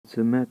It's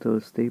a metal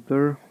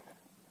stapler.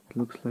 It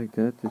looks like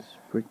that. It's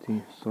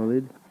pretty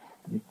solid.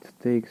 It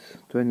takes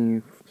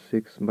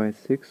 26 by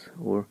 6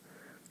 or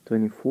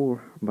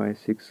 24 by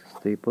 6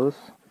 staples.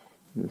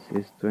 This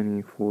is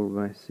 24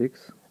 by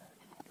 6.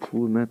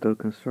 Full metal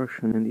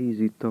construction and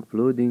easy top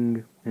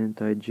loading.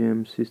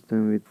 Anti-jam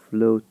system with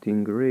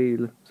floating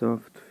rail.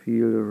 Soft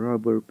feel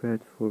rubber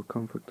pad for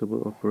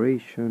comfortable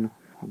operation.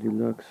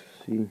 Deluxe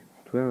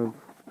C-12.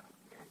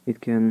 It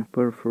can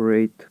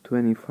perforate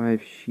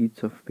 25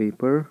 sheets of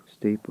paper.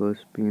 Staple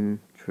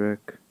spin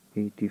track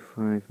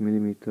 85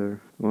 mm,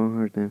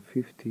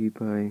 150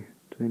 by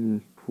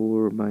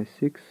 24 by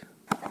 6.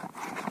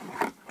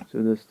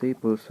 So the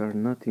staples are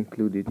not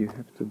included, you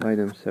have to buy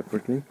them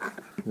separately.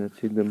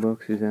 That's it, the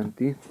box is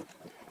empty.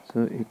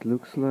 So it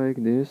looks like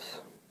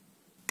this.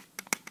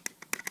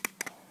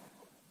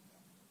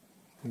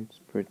 It's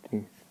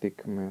pretty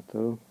thick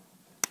metal.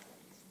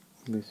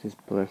 This is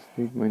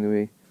plastic, by the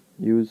way.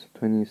 Use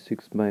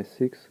 26 by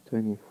 6,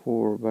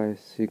 24 by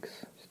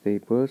 6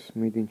 staples,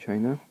 made in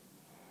China.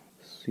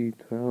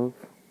 C-12.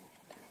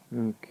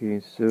 Okay,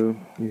 so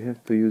you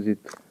have to use it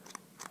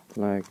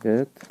like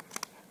that.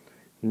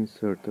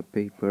 Insert a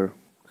paper,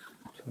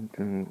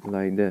 something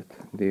like that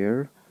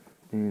there,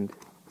 and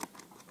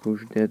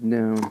push that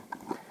down,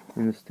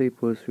 and the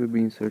staples will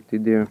be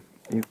inserted there.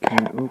 You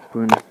can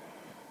open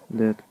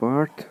that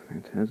part.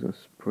 It has a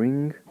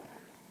spring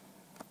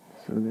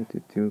so that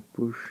it will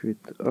push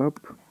it up.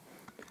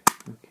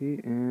 Okay,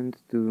 and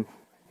to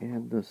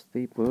add the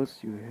staples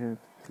you have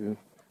to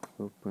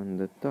open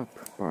the top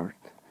part,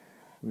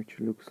 which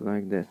looks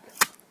like that.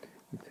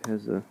 It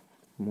has a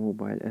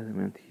mobile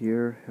element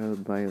here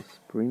held by a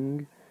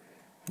spring.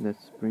 That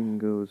spring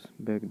goes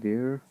back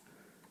there,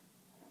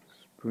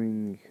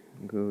 spring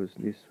goes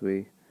this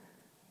way,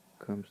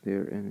 comes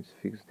there and is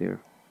fixed there.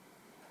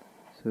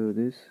 So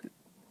this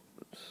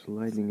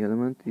sliding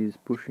element is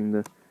pushing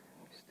the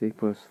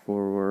staples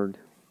forward.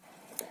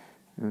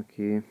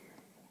 Okay,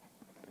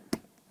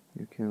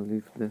 you can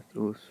lift that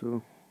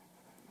also.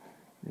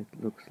 It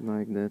looks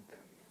like that.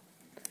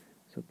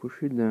 So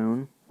push it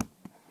down.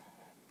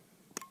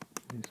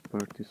 This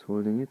part is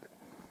holding it.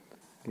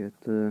 Get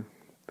a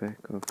pack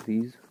of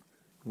these,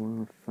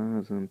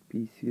 1000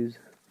 pieces.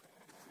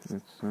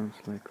 That sounds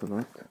like a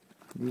lot.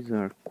 These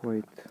are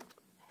quite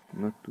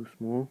not too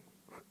small.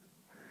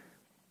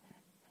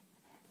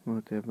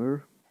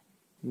 Whatever.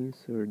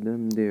 Insert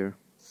them there.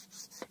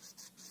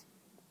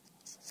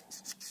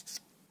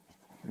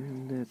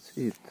 And that's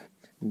it.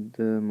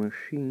 The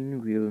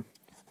machine will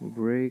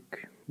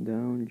break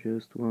down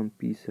just one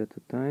piece at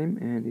a time,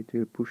 and it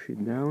will push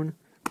it down,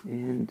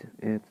 and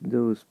at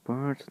those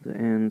parts the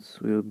ends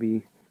will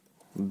be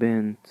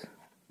bent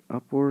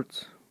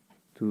upwards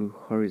to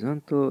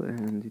horizontal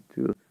and it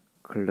will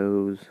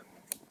close.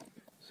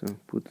 So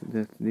put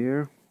that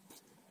there.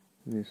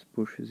 This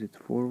pushes it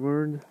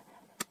forward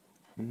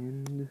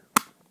and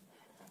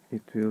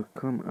it will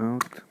come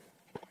out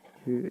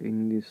here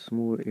in this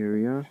small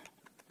area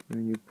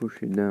when you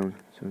push it down.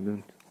 So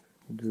don't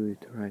do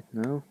it right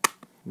now,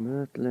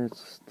 but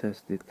let's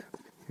test it.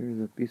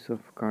 Here's a piece of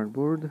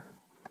cardboard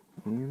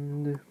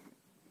and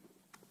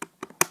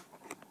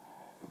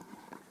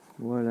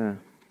voila,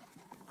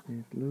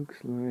 it looks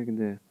like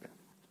that.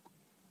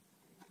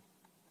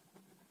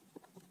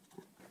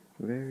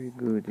 Very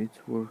good, it's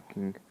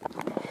working.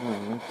 Now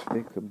let's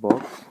take a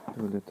box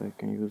so that I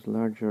can use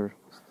larger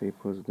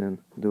staples than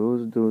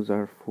those. Those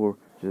are for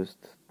just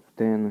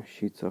 10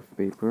 sheets of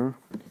paper.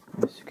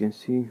 As you can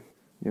see,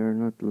 they are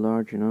not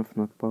large enough,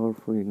 not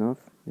powerful enough.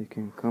 They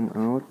can come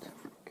out.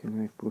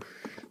 Can I push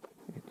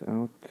it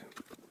out?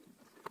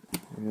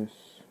 Yes.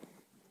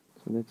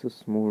 So that's a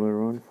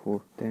smaller one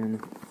for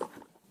 10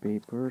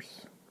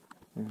 papers,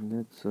 and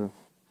that's a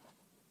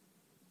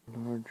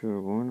larger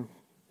one.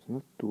 It's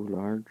not too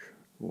large,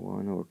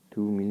 1 or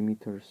 2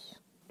 millimeters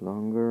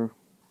longer.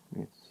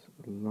 It's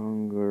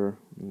longer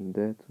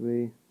that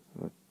way,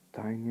 a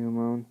tiny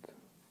amount.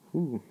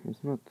 Ooh,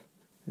 it's not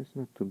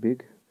too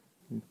big.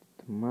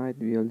 It might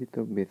be a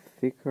little bit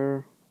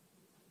thicker,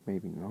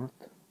 maybe not.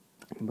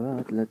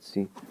 But let's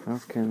see, how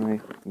can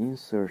I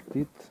insert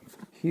it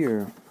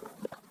here?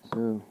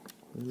 So,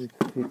 will it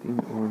fit in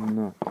or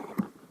not?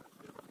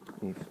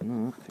 If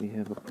not, we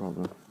have a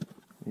problem.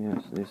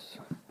 Yes, this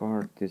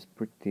part is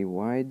pretty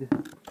wide,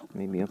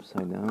 maybe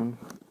upside down.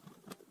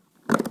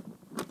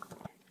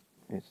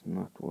 It's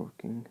not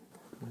working.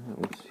 No,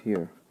 it's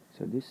here.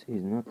 So this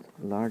is not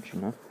large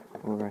enough,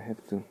 or I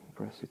have to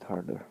press it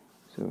harder.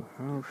 So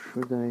how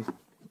should I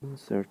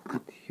insert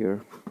it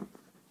here?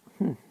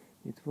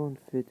 It won't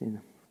fit in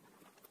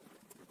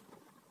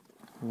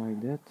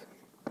like that.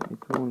 It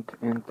won't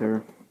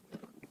enter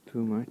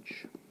too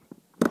much.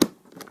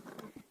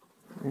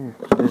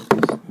 That is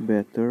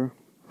better.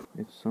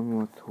 It's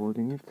somewhat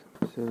holding it.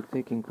 So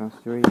take in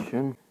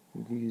consideration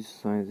these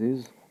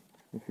sizes.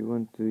 If you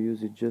want to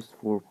use it just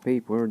for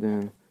paper,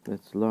 then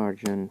that's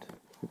large and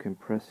you can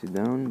press it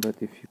down.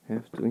 But if you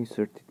have to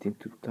insert it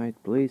into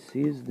tight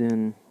places,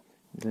 then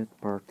that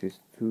part is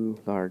too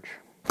large.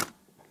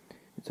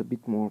 It's a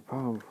bit more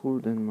powerful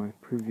than my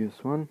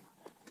previous one.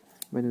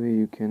 By the way,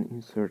 you can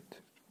insert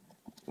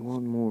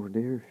one more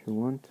there if you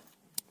want,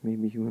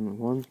 maybe even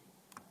one.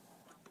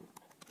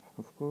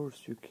 Of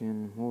course, you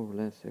can more or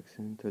less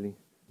accidentally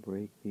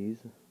break these,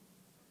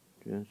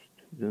 just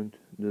don't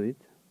do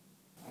it.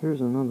 Here's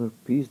another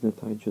piece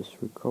that I just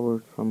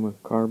recovered from a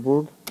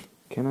cardboard.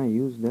 Can I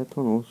use that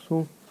one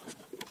also?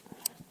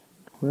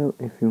 Well,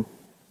 if you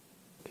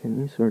can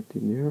insert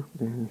it there,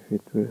 and if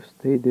it will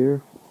stay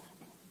there,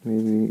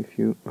 maybe if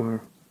you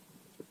are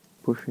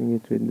pushing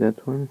it with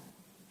that one,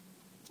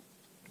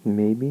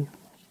 maybe,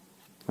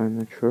 I'm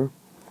not sure.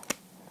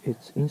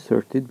 It's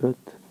inserted, but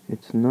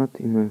it's not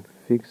in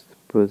a fixed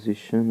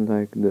position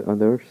like the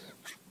others.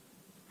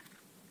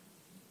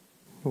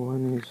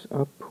 One is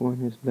up,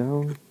 one is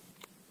down.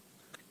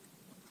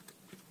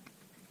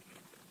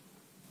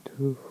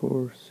 2,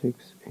 4,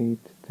 6, 8,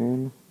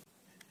 10.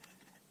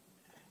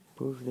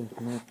 Push that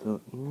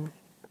metal in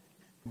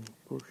and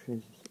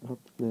pushes up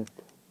that.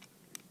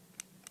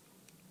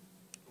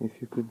 If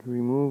you could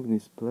remove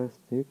this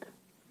plastic,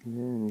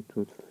 then it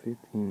would fit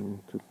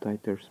into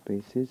tighter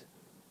spaces.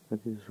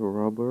 That is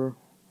rubber.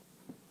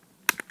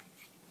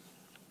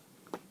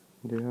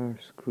 There are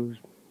screws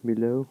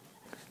below.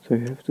 So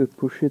you have to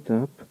push it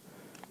up,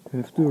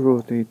 you have to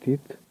rotate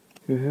it,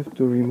 you have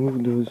to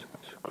remove those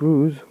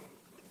screws,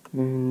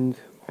 and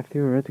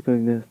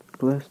theoretically that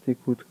plastic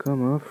would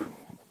come off.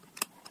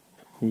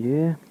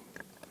 Yeah,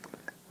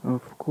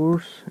 of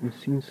course,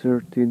 it's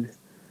inserted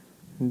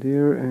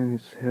there and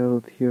it's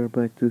held here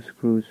by 2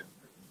 screws.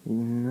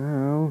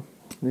 Now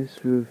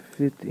this will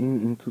fit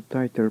into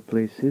tighter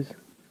places,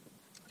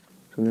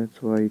 so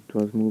that's why it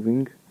was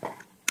moving.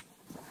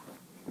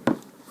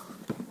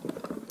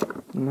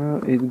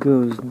 Now it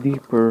goes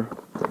deeper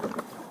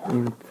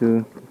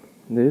into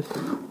this,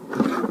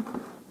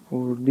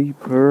 or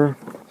deeper,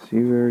 see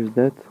where is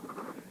that,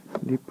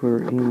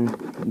 deeper in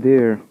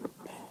there.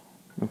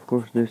 Of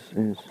course this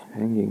is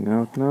hanging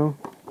out now.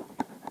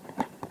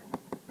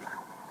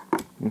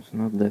 It's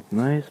not that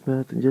nice,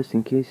 but just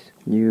in case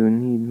you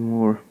need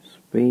more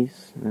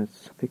space,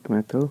 that's thick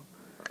metal.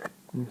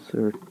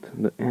 Insert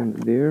the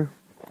end there,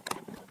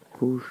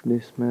 push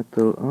this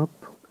metal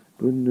up,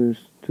 put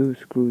those 2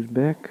 screws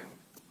back,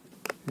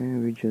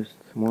 and we just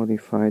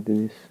modified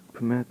this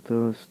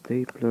metal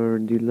stapler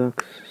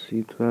Deluxe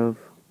C-12,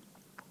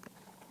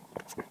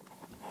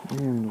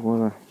 and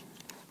voila,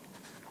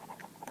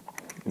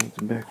 it's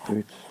back to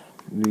its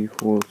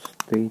default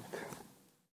state.